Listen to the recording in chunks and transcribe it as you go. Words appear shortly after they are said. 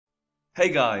Hey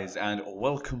guys, and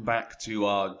welcome back to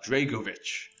our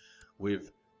Dragovich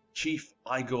with Chief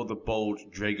Igor the Bold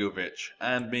Dragovich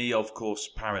and me, of course,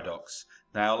 Paradox.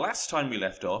 Now, last time we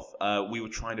left off, we were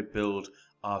trying to build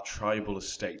our tribal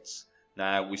estates.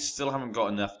 Now, we still haven't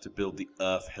got enough to build the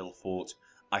Earth Hill Fort.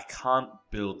 I can't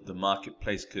build the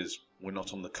marketplace because we're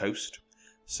not on the coast,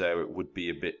 so it would be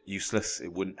a bit useless.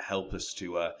 It wouldn't help us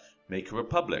to make a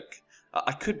republic.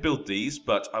 I could build these,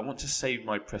 but I want to save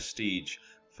my prestige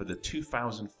for the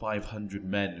 2,500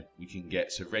 men we can get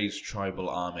to raise tribal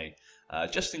army,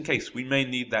 just in case. We may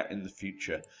need that in the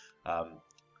future.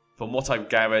 From what I've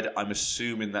gathered, I'm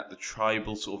assuming that the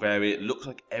tribal sort of area, it looks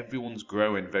like everyone's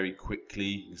growing very quickly.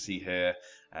 You can see here,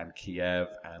 and Kiev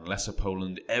and Lesser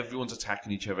Poland, everyone's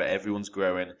attacking each other, everyone's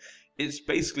growing. It's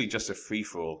basically just a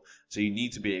free-for-all, so you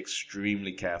need to be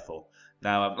extremely careful.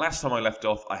 Now, last time I left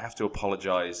off, I have to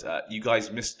apologize. You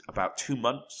guys missed about 2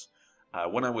 months.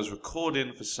 When I was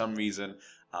recording, for some reason,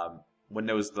 when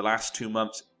there was the last 2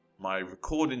 months, my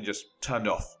recording just turned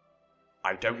off.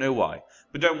 I don't know why.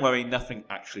 But don't worry, nothing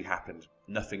actually happened.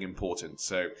 Nothing important.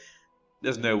 So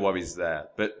there's no worries there.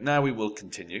 But now we will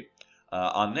continue.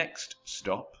 Our next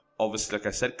stop, obviously, like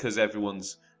I said, because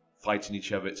everyone's fighting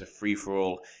each other, it's a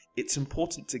free-for-all. It's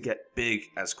important to get big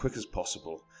as quick as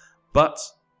possible. But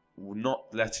not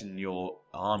letting your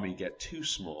army get too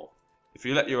small. If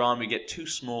you let your army get too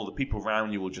small, the people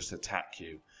around you will just attack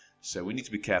you. So we need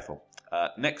to be careful.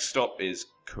 Next stop is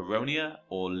Coronia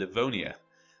or Livonia.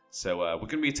 So we're going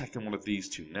to be attacking one of these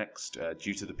two next,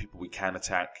 due to the people we can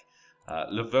attack.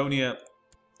 Livonia,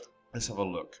 let's have a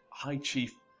look. High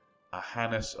Chief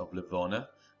Ahanas of Livonia.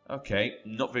 Okay,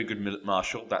 not very good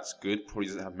marshal, that's good. Probably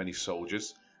doesn't have many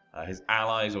soldiers. His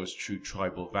allies are his true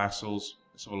tribal vassals.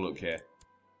 Let's have a look here.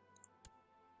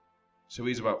 So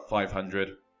he's about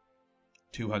 500.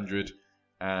 200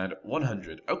 and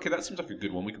 100. Okay, that seems like a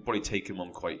good one. We could probably take him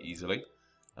on quite easily.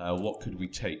 What could we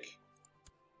take?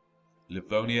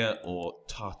 Livonia or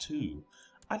Tartu?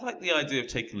 I like the idea of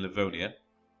taking Livonia,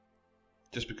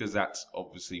 just because that's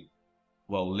obviously,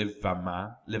 well,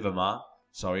 Livamar.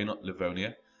 Sorry, not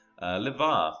Livonia.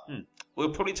 Livar. We'll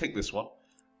probably take this one.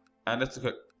 And let's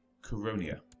look at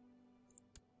Coronia.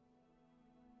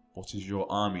 What is your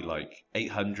army like?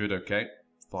 800, okay.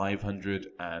 500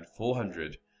 and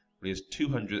 400. He has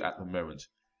 200 at the moment.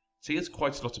 So he has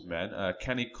quite a lot of men.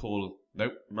 Can he call...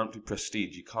 Nope, monthly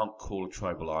prestige. You can't call a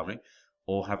tribal army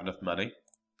or have enough money.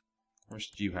 How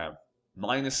much do you have?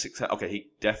 -6. Okay,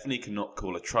 he definitely cannot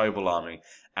call a tribal army,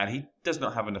 and he does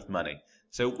not have enough money.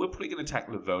 So we're probably going to attack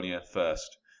Livonia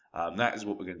first. That is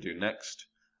what we're going to do next.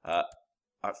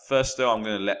 At first, though, I'm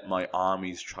going to let my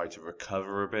armies try to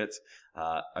recover a bit.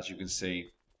 As you can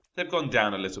see, they've gone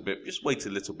down a little bit. Just wait a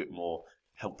little bit more.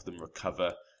 Help them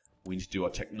recover. We need to do our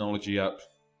technology up.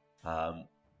 I'm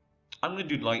going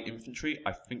to do light infantry.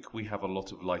 I think we have a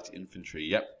lot of light infantry.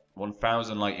 Yep,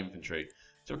 1,000 light infantry.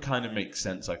 So it kind of makes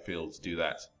sense, I feel, to do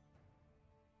that.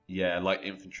 Yeah, light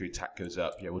infantry attack goes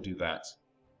up. Yeah, we'll do that.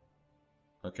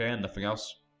 Okay, and nothing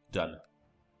else? Done.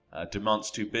 Demand's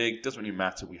too big. Doesn't really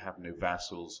matter. We have no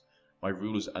vassals. My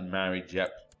ruler's unmarried.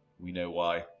 Yep, we know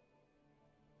why.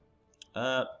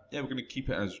 Yeah, we're going to keep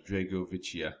it as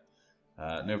Dragovichia.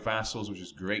 No vassals, which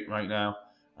is great right now.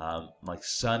 My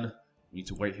son, we need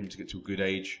to wait for him to get to a good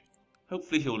age.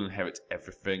 Hopefully he'll inherit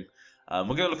everything. We're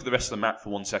going to look at the rest of the map for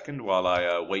 1 second while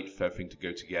I wait for everything to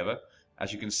go together.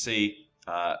 As you can see,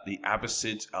 the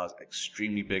Abbasids are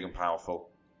extremely big and powerful.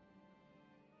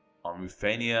 On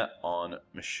Ruthenia, on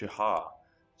Meshahar.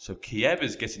 So Kiev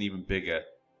is getting even bigger.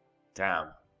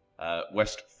 Damn.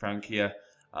 West Francia.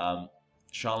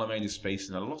 Charlemagne is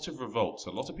facing a lot of revolts.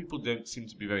 A lot of people don't seem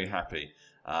to be very happy.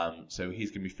 So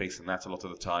he's going to be facing that a lot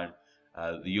of the time.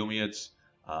 The Umayyads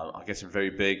are getting very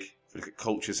big. If we look at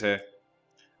cultures here.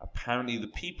 Apparently the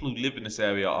people who live in this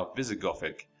area are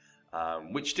Visigothic.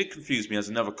 Which did confuse me, as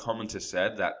another commenter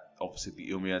said, that obviously the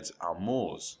Umayyads are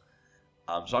Moors.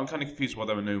 So I'm kind of confused why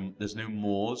there's no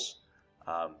Moors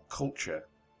culture.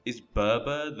 Is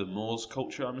Berber the Moors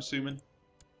culture, I'm assuming?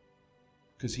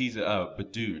 Because he's a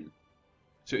Badoon.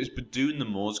 So is Badoon the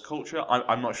Moors culture?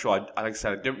 I'm not sure. Like I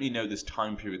said, I don't really know this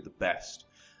time period the best.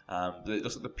 But it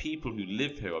looks like the people who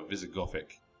live here are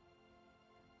Visigothic.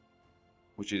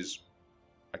 Which is,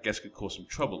 I guess, could cause some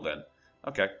trouble then.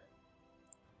 Okay.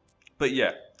 But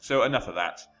yeah, so enough of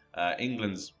that.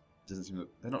 England's doesn't seem that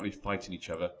they're not really fighting each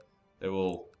other. They're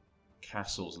all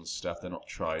castles and stuff. They're not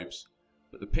tribes.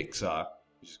 But the Picts are,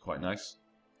 which is quite nice.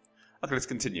 Okay, let's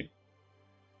continue.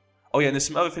 Oh yeah, and there's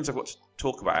some other things I've got to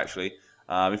talk about actually.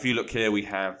 If you look here, we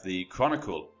have the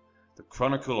Chronicle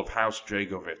of House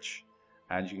Dragovich.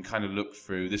 And you can kind of look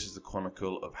through, this is the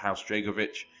Chronicle of House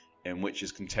Dragovich. in which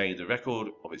is contained a record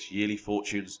of its yearly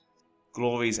fortunes,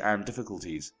 glories, and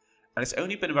difficulties. And it's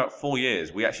only been about 4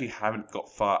 years. We actually haven't got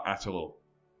far at all.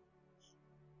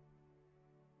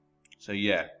 So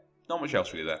yeah, not much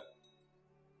else really there.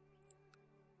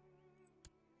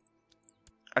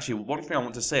 Actually, one thing I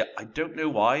want to say, I don't know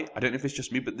why, I don't know if it's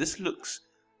just me, but this looks,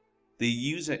 the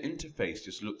user interface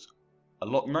just looks a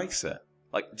lot nicer.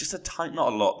 Like, just a tiny,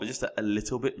 not a lot, but just a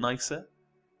little bit nicer.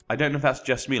 I don't know if that's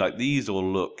just me, like, these all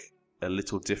look a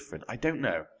little different. I don't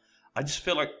know. I just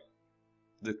feel like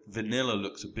the vanilla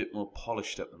looks a bit more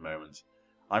polished at the moment.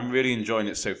 I'm really enjoying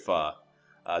it so far.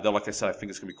 Though, like I said, I think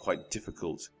it's going to be quite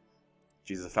difficult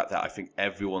due to the fact that I think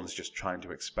everyone's just trying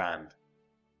to expand.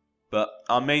 But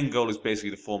our main goal is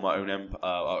basically to form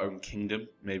our own kingdom,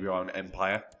 maybe our own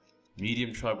empire.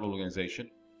 Medium tribal organization.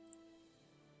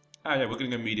 Ah, yeah, we're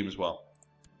going to go medium as well.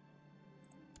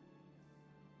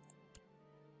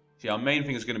 See, our main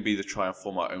thing is going to be to try and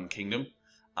form our own kingdom.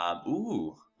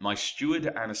 My steward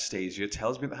Anastasia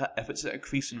tells me that her efforts at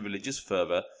increasing religious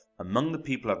fervor among the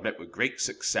people have met with great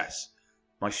success.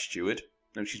 My steward?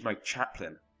 No, she's my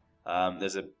chaplain.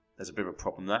 There's a bit of a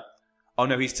problem there. Oh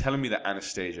no, he's telling me that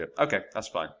Anastasia. Okay, that's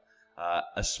fine.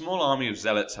 A small army of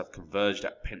zealots have converged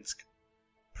at Pinsk.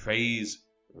 Praise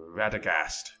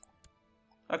Radagast.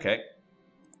 Okay.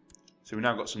 So we've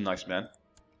now got some nice men.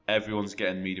 Everyone's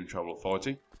getting medium tribal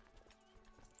authority.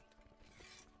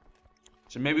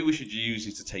 So maybe we should use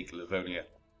these to take Livonia.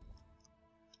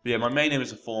 But yeah, my main aim is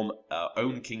to form our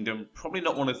own kingdom. Probably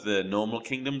not one of the normal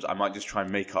kingdoms. I might just try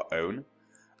and make our own.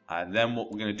 And then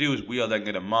what we're going to do is we are then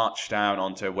going to march down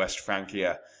onto West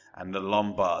Francia and the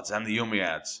Lombards and the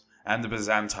Umayyads and the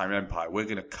Byzantine Empire. We're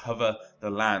going to cover the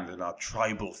land in our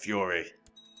tribal fury.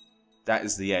 That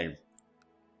is the aim.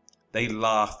 They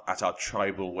laugh at our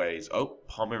tribal ways. Oh,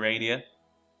 Pomerania.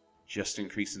 Just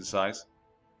increased in size.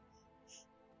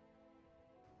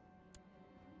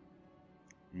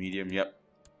 Medium, yep.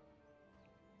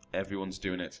 Everyone's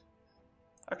doing it.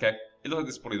 Okay, it looks like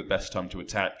this is probably the best time to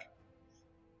attack.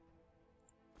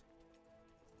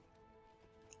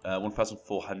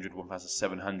 1,400,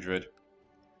 1,700.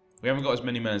 We haven't got as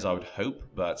many men as I would hope,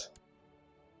 but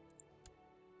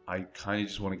I kind of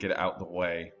just want to get it out of the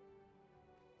way.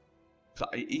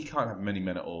 He can't have many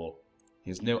men at all.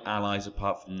 He has no allies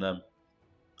apart from them.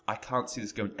 I can't see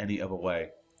this going any other way.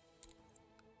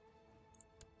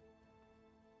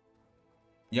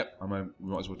 Yep, we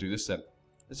might as well do this then.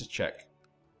 Let's just check.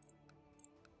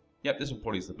 Yep, this one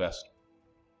probably is the best.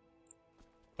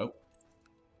 Oh.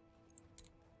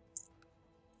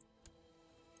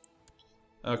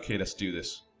 Okay, let's do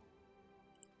this.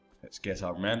 Let's get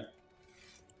our men.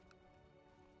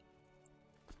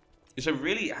 So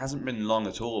really it hasn't been long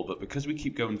at all, but because we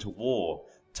keep going to war,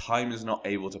 time is not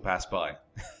able to pass by.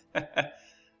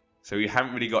 So we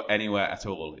haven't really got anywhere at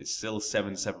all. It's still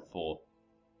 774.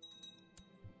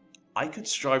 I could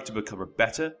strive to become a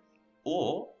better,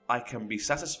 or I can be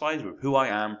satisfied with who I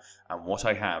am and what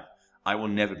I have. I will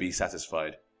never be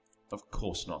satisfied. Of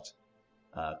course not.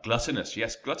 Gluttonous.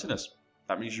 Yes, gluttonous.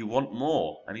 That means you want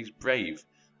more, and he's brave.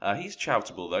 He's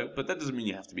charitable, though, but that doesn't mean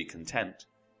you have to be content.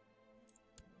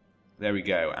 There we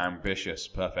go. Ambitious.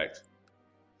 Perfect.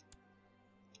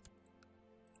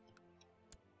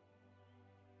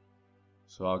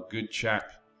 So our good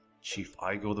chap, Chief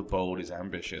Igor the Bold, is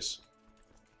ambitious.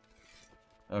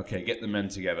 Okay, get the men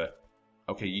together.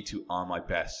 Okay, you two are my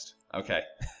best. Okay.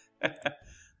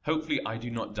 Hopefully I do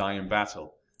not die in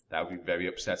battle. That would be very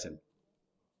upsetting.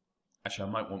 Actually,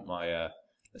 I might want my...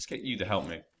 let's get you to help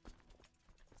me.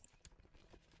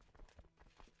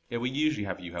 Yeah, we usually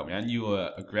have you help me, and you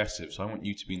are aggressive, so I want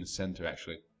you to be in the center,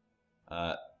 actually.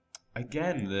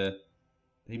 Again,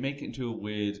 they make it into a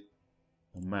weird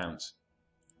amount.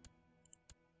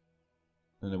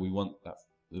 No, we want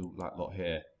that lot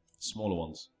here. Smaller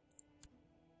ones.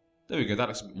 There we go, that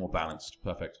looks a bit more balanced.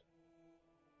 Perfect.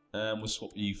 We'll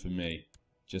swap you for me,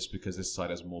 just because this side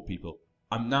has more people.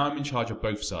 Now I'm in charge of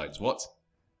both sides. What?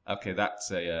 Okay,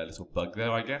 that's a little bug there,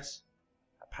 I guess.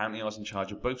 Apparently I was in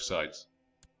charge of both sides.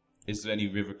 Is there any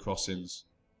river crossings?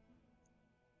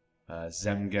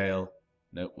 Zemgale?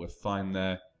 No, we're fine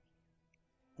there.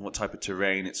 What type of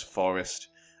terrain? It's forest.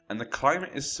 And the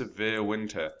climate is severe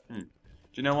winter. Do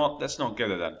you know what? Let's not go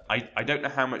there then. I don't know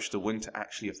how much the winter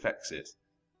actually affects it.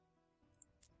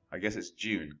 I guess it's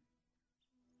June.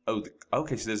 Oh,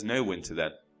 okay, so there's no winter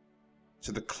then.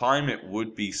 So the climate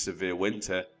would be severe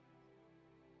winter,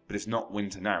 but it's not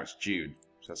winter now, it's June.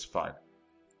 So that's fine.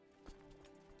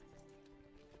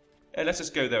 Yeah, let's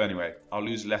just go there anyway. I'll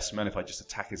lose less men if I just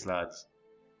attack his lads.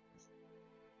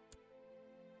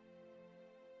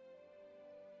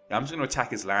 I'm just going to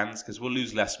attack his lands because we'll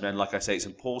lose less men. Like I say, it's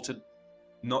important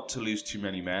not to lose too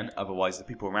many men. Otherwise, the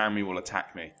people around me will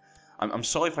attack me. I'm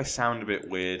sorry if I sound a bit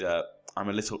weird. I'm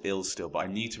a little ill still, but I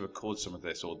need to record some of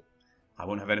this or I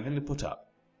won't have anything to put up.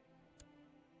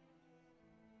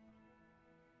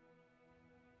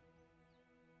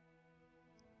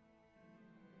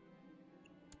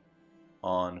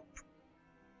 On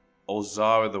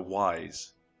Olzara the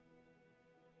Wise.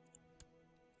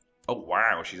 Oh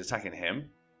wow, she's attacking him.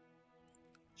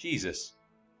 Jesus.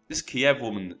 This Kiev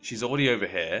woman, she's already over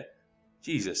here.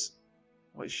 Jesus.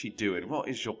 What is she doing? What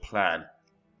is your plan?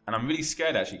 And I'm really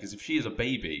scared actually, because if she is a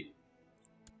baby,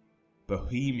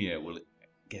 Bohemia will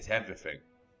get everything.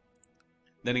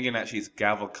 Then again, actually it's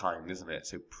Gavelkind, isn't it?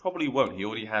 So probably won't. He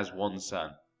already has one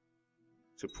son.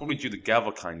 So probably due to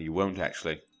Gavelkind he won't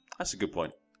actually. That's a good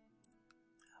point.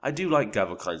 I do like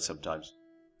Gavelkind sometimes.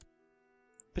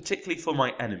 Particularly for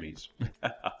my enemies.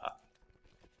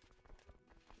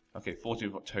 Okay, 14th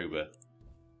of October.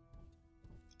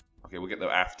 Okay, we'll get there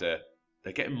after.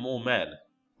 They're getting more men.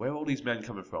 Where are all these men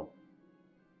coming from?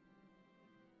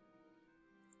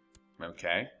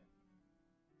 Okay.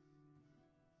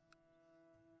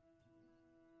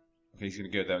 Okay, he's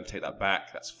going to go there and take that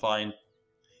back. That's fine.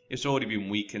 It's already been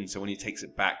weakened, so when he takes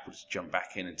it back, we'll just jump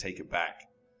back in and take it back.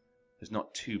 It's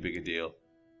not too big a deal.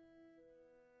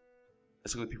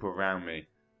 Let's look at the people around me.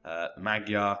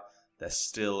 Magyar, they're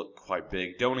still quite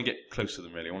big. Don't want to get close to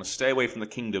them, really. I want to stay away from the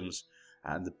kingdoms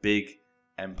and the big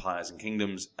empires and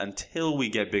kingdoms until we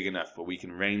get big enough where we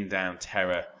can rain down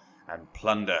terror and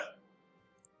plunder.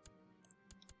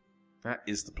 That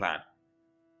is the plan.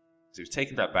 So we've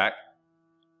taken that back.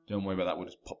 Don't worry about that, we'll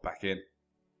just pop back in.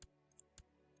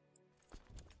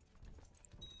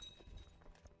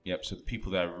 Yep, so the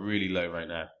people there are really low right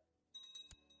now.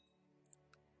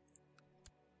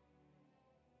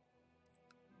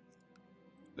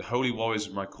 The holy warriors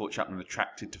of my court chaplain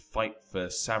attracted to fight for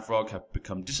Savrog have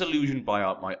become disillusioned by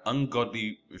my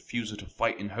ungodly refusal to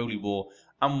fight in holy war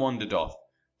and wandered off,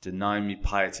 denying me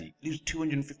piety. Lose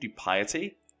 250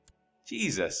 piety?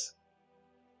 Jesus.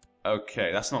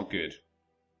 Okay, that's not good.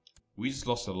 We just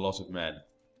lost a lot of men.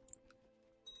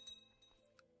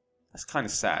 That's kind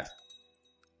of sad.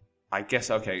 I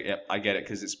guess, okay, yep, I get it,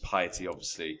 because it's piety,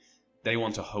 obviously. They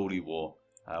want a holy war.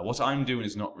 What I'm doing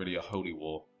is not really a holy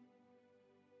war.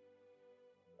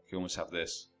 Okay, almost have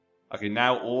this. Okay,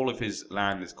 now all of his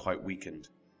land is quite weakened.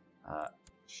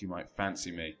 She might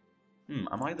fancy me.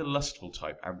 Am I the lustful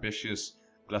type? Ambitious,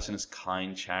 gluttonous,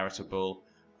 kind, charitable?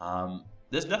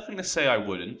 There's nothing to say I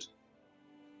wouldn't.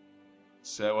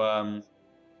 So,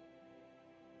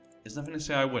 there's nothing to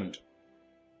say I wouldn't.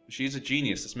 She's a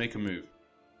genius. Let's make a move.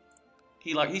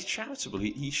 He's charitable.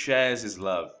 He shares his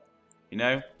love. You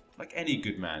know? Like any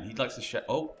good man. He likes to share...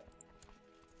 Oh!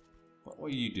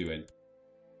 What are you doing?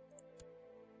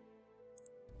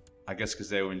 I guess because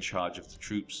they were in charge of the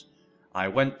troops. I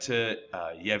went to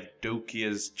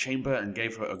Yevdokia's chamber and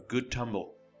gave her a good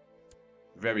tumble.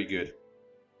 Very good.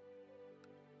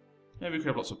 Maybe we could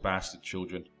have lots of bastard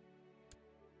children.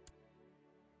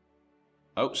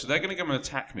 Oh, so they're going to come and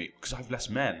attack me because I have less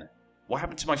men. What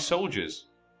happened to my soldiers?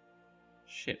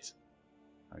 Shit.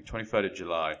 23rd of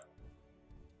July.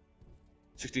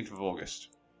 16th of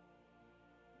August.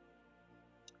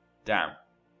 Damn.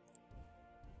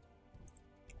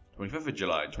 25th of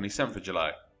July. 27th of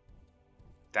July.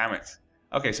 Damn it.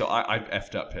 Okay, so I've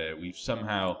effed up here. We've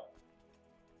somehow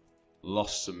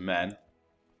lost some men.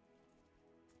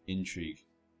 Intrigue.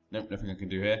 Nope, nothing I can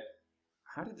do here.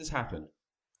 How did this happen?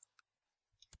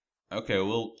 Okay,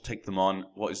 we'll take them on.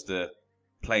 What is the...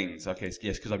 Plains. Okay,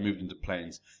 yes, because I moved into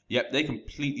plains. Yep, they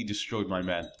completely destroyed my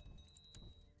men.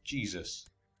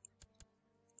 Jesus.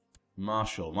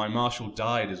 Marshal. My marshal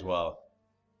died as well.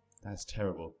 That's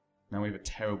terrible. Now we have a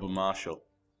terrible marshal.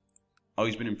 Oh,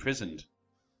 he's been imprisoned.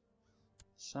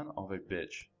 Son of a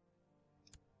bitch.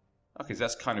 Okay, so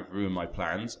that's kind of ruined my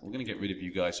plans. I'm going to get rid of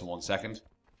you guys for 1 second.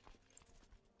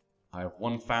 I have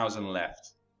 1,000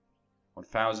 left.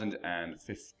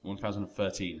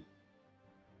 1,013.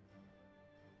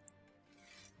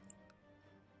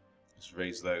 Let's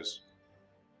raise those.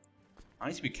 I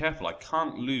need to be careful. I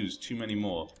can't lose too many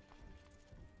more.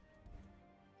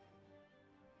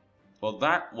 Well,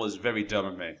 that was very dumb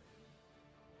of me.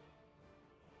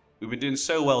 We've been doing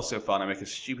so well so far, and I make a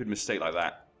stupid mistake like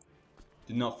that.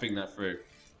 Did not think that through.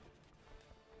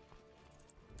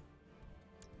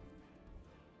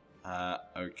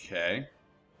 Okay.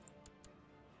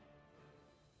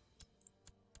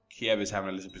 Kiev is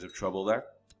having a little bit of trouble there.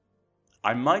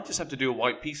 I might just have to do a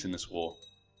white peace in this war.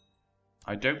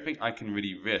 I don't think I can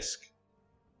really risk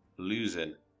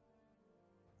losing.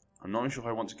 I'm not sure if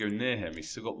I want to go near him. He's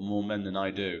still got more men than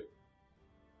I do.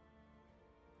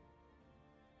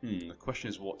 The question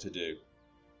is what to do.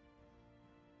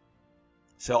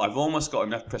 So I've almost got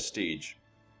enough prestige.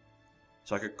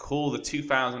 So I could call the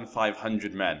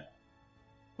 2,500 men.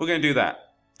 We're going to do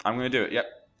that. I'm going to do it. Yep,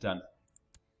 done.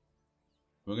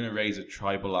 We're going to raise a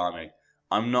tribal army.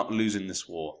 I'm not losing this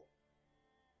war.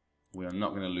 We are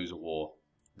not going to lose a war.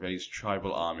 Raise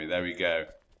tribal army. There we go.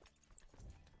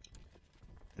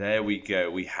 There we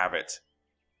go. We have it.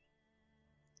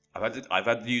 I've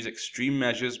had to use extreme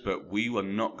measures, but we were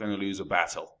not going to lose a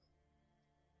battle.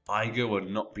 Iger will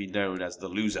not be known as the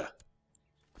loser.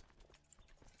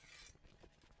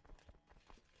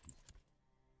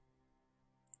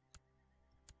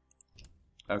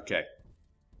 Okay.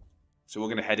 So we're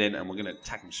going to head in and we're going to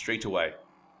attack him straight away.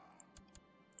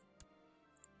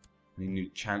 The new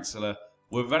Chancellor.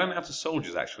 We're running out of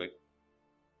soldiers, actually.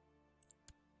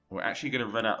 We're actually going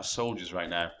to run out of soldiers right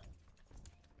now.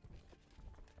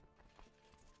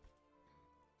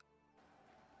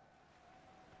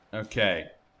 Okay.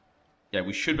 Yeah,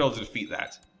 we should be able to defeat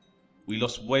that. We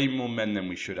lost way more men than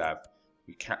we should have.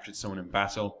 We captured someone in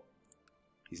battle.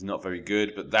 He's not very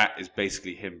good, but that is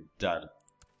basically him done.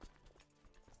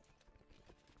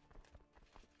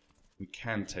 We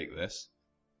can take this.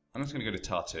 I'm just going to go to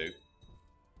Tartu.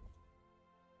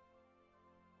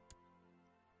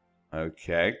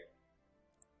 Okay.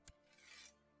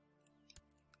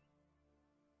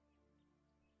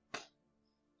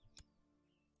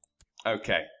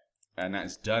 Okay. And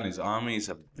that's done. His armies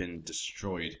have been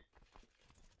destroyed.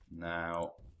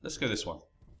 Now, let's go this one.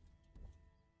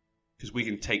 Because we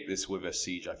can take this with a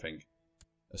siege, I think.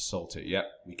 Assault it. Yep,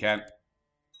 we can.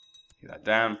 Get that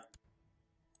down.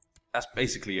 That's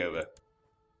basically over.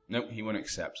 Nope, he won't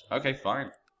accept. Okay, fine.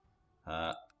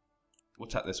 We'll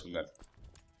attack this one then.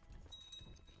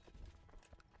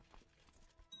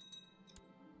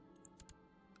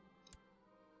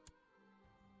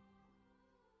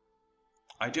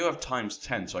 I do have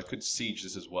 ×10, so I could siege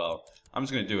this as well. I'm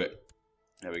just going to do it.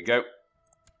 There we go.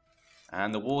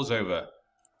 And the war's over.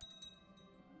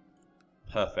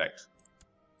 Perfect.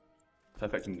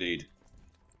 Perfect indeed.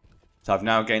 So I've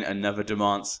now gained another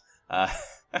demands,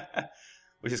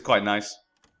 which is quite nice.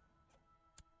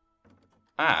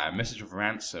 Message of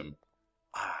ransom.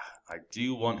 I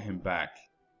do want him back.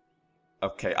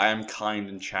 Okay, I am kind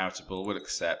and charitable, will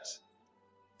accept.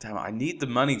 Damn it, I need the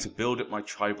money to build up my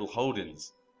tribal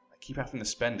holdings. I keep having to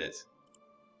spend it.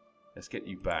 Let's get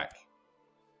you back.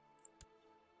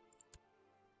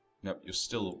 Nope, you're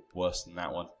still worse than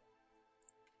that one.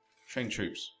 Train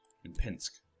troops in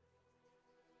Pinsk.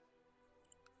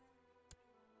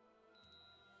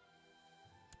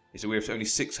 So we have only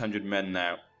 600 men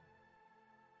now.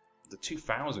 The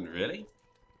 2,000, really?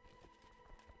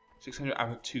 600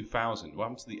 out of 2,000. What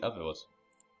happened to the others?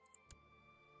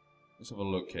 Let's have a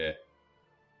look here.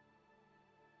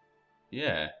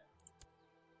 Yeah.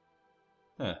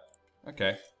 Huh.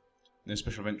 Okay. No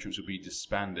special event troops will be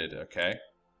disbanded. Okay.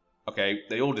 Okay,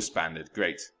 they all disbanded.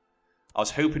 Great. I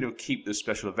was hoping it would keep the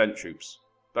special event troops.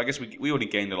 But I guess we already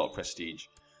gained a lot of prestige.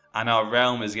 And our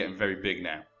realm is getting very big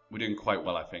now. We're doing quite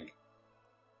well, I think.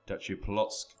 Duchy of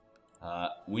Polotsk.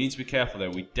 We need to be careful, though.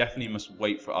 We definitely must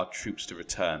wait for our troops to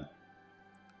return.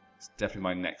 It's definitely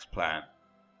my next plan.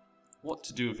 What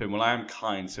to do with him? Well, I am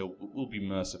kind, so we'll be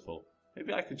merciful.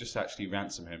 Maybe I could just actually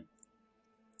ransom him.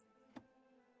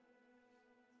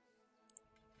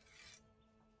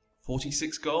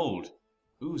 $46 gold.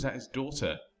 Ooh, is that his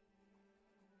daughter?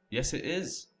 Yes, it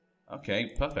is.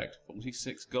 Okay, perfect.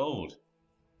 46 gold.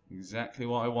 Exactly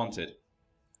what I wanted.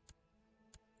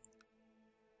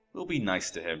 We'll be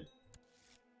nice to him.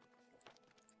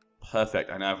 Perfect.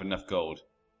 I now have enough gold.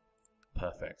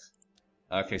 Perfect.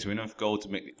 Okay, so enough gold to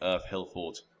make the Earth Hill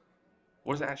Fort.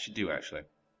 What does it actually do, actually?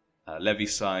 Levy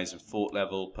size and fort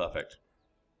level. Perfect.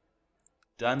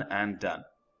 Done and done.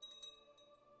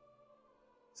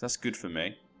 So that's good for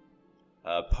me.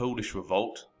 Polish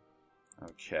revolt.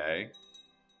 Okay.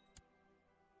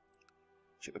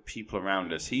 Check the people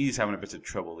around us. He's having a bit of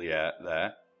trouble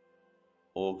there.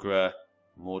 Orgra,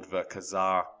 Mordva,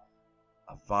 Khazar,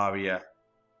 Avaria.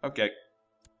 Okay.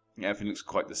 Yeah, everything looks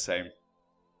quite the same.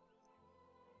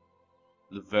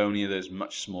 Livonia, there's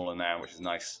much smaller now, which is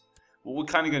nice. Well, we're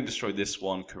kind of going to destroy this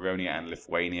one, Coronia and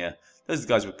Lithuania. Those are the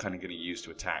guys we're kind of going to use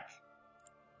to attack.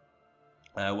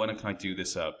 When can I do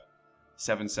this up?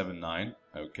 779.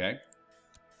 Okay.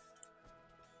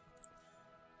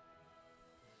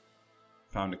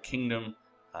 Found a kingdom.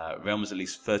 Realm is at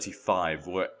least 35.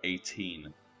 We're at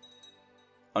 18.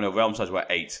 Oh no, realm size we're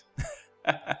at 8.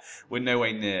 We're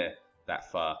nowhere near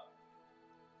that far.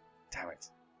 Damn it.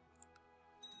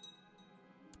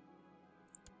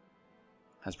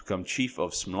 has become chief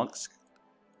of Smolensk.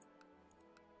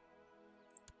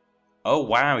 Oh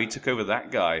wow, he took over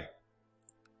that guy.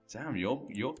 Damn,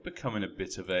 you're becoming a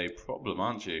bit of a problem,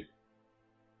 aren't you?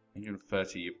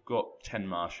 130, you've got 10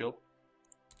 martial.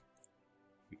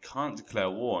 We can't declare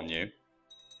war on you.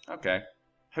 Okay.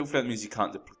 Hopefully that means you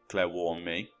can't declare war on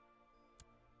me.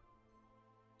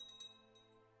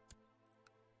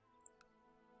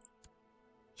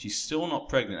 She's still not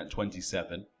pregnant at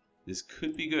 27. This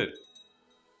could be good.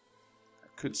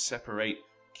 It could separate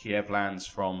Kiev lands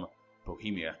from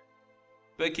Bohemia.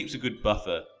 But it keeps a good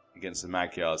buffer against the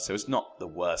Magyars, so it's not the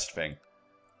worst thing.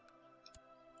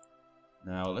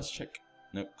 Now, let's check.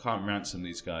 Nope, can't ransom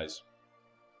these guys.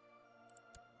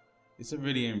 Is there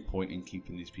really any point in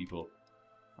keeping these people?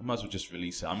 I might as well just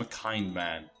release it. I'm a kind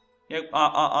man. You know,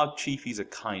 our chief, he's a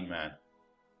kind man.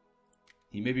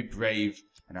 He may be brave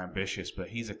and ambitious, but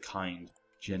he's a kind,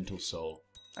 gentle soul.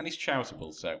 And he's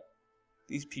charitable, so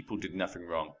these people did nothing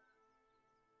wrong.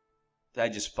 They're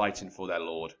just fighting for their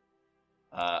lord.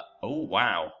 Oh,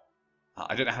 wow.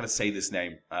 I don't know how to say this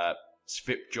name.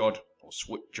 Svipjod or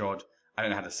Swipjod. I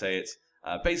don't know how to say it.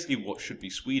 Basically what should be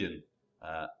Sweden.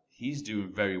 He's doing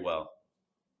very well.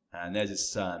 And there's his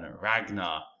son,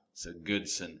 Ragnar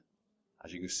Sigurdsson.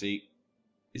 As you can see,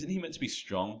 isn't he meant to be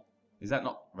strong? Is that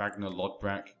not Ragnar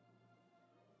Lodbrok?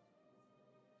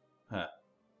 Huh.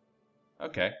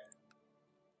 Okay.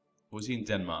 Was he in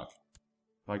Denmark?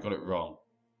 Have I got it wrong?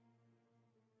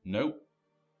 Nope.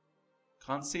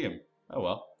 Can't see him. Oh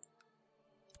well.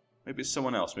 Maybe it's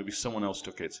someone else. Maybe someone else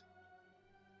took it.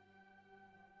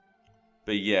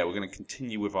 But yeah, we're going to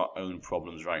continue with our own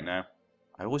problems right now.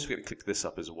 I always forget to click this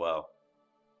up as well.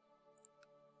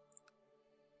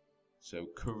 So,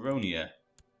 Coronia.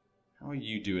 How are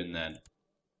you doing then?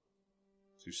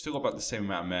 So we've still got about the same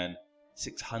amount of men.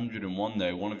 601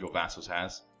 though, one of your vassals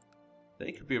has.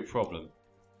 They could be a problem.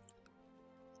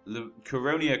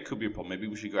 Coronia could be a problem. Maybe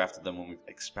we should go after them when we've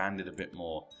expanded a bit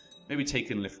more. Maybe take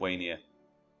in Lithuania.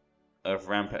 Earth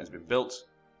Rampart has been built.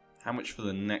 How much for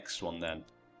the next one then?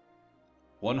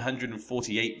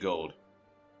 148 gold.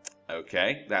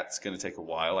 Okay, that's going to take a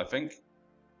while, I think.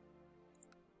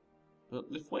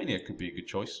 But Lithuania could be a good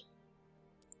choice.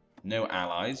 No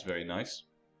allies, very nice.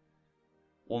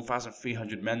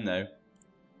 1,300 men though.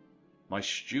 My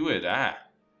steward,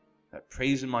 that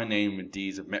praise in my name and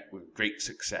deeds have met with great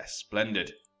success.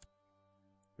 Splendid.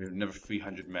 We have another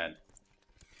 300 men.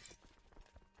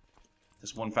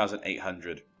 That's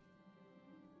 1,800.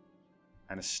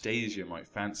 Anastasia might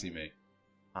fancy me.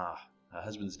 Her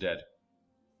husband's dead.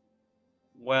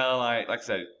 Well, like I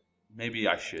said, maybe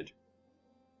I should.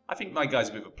 I think my guy's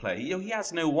a bit of a player. He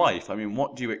has no wife. I mean,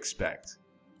 what do you expect?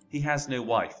 He has no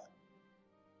wife.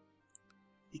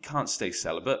 He can't stay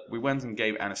celibate. We went and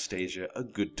gave Anastasia a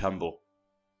good tumble.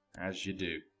 As you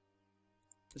do.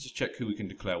 Let's just check who we can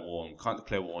declare war on. Can't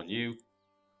declare war on you.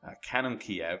 Can on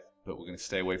Kiev, but we're going to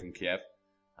stay away from Kiev.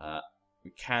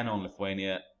 We can on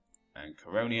Lithuania and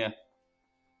Coronia.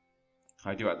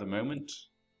 Can I do it at the moment?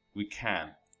 We can.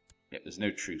 Yep, there's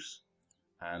no truce.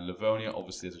 And Livonia,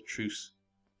 obviously there's a truce.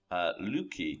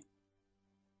 Luki,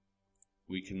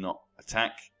 we cannot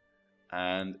attack.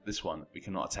 And this one, we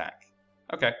cannot attack.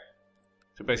 Okay.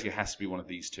 So basically it has to be one of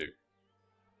these two.